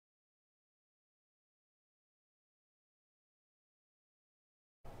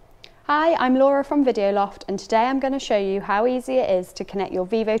Hi, I'm Laura from Videoloft, and today I'm going to show you how easy it is to connect your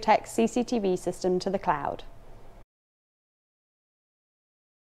Vivotek CCTV system to the cloud.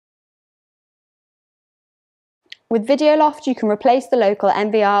 With Videoloft, you can replace the local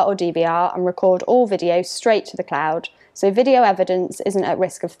NVR or DVR and record all video straight to the cloud, so video evidence isn't at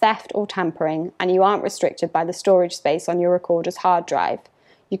risk of theft or tampering, and you aren't restricted by the storage space on your recorder's hard drive.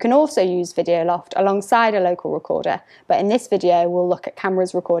 You can also use Videoloft alongside a local recorder, but in this video we'll look at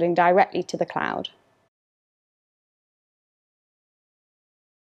cameras recording directly to the cloud.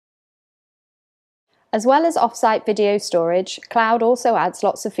 As well as off-site video storage, Cloud also adds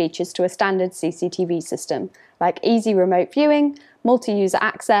lots of features to a standard CCTV system, like easy remote viewing, multi-user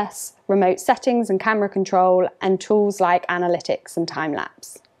access, remote settings and camera control, and tools like analytics and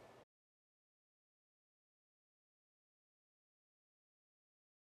time-lapse.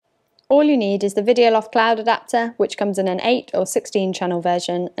 All you need is the Videoloft Cloud adapter, which comes in an 8 or 16 channel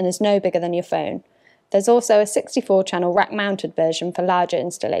version and is no bigger than your phone. There's also a 64 channel rack-mounted version for larger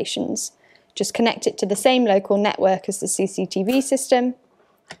installations. Just connect it to the same local network as the CCTV system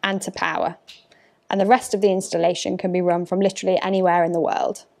and to power. And the rest of the installation can be run from literally anywhere in the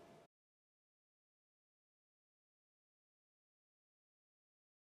world.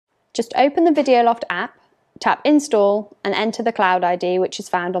 Just open the Videoloft app, tap Install and enter the Cloud ID, which is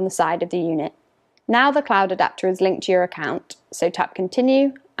found on the side of the unit. Now the cloud adapter is linked to your account, so tap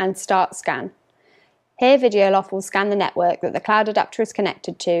Continue and Start Scan. Here Videoloft will scan the network that the cloud adapter is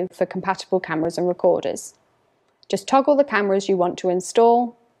connected to for compatible cameras and recorders. Just toggle the cameras you want to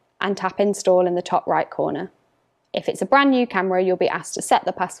install and tap Install in the top right corner. If it's a brand new camera, you'll be asked to set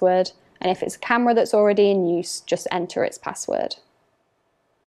the password, and if it's a camera that's already in use, just enter its password.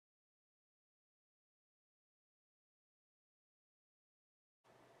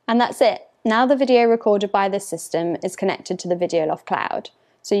 And that's it. Now the video recorded by this system is connected to the Videoloft cloud,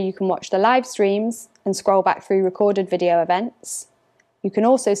 so you can watch the live streams and scroll back through recorded video events. You can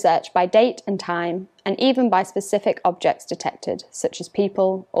also search by date and time, and even by specific objects detected, such as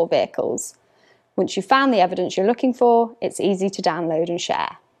people or vehicles. Once you've found the evidence you're looking for, it's easy to download and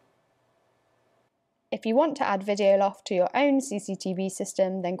share. If you want to add Videoloft to your own CCTV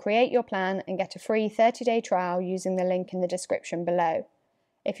system, then create your plan and get a free 30-day trial using the link in the description below.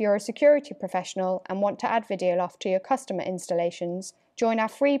 If you're a security professional and want to add Videoloft to your customer installations, join our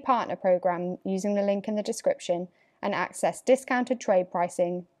free partner program using the link in the description and access discounted trade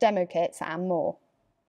pricing, demo kits and more.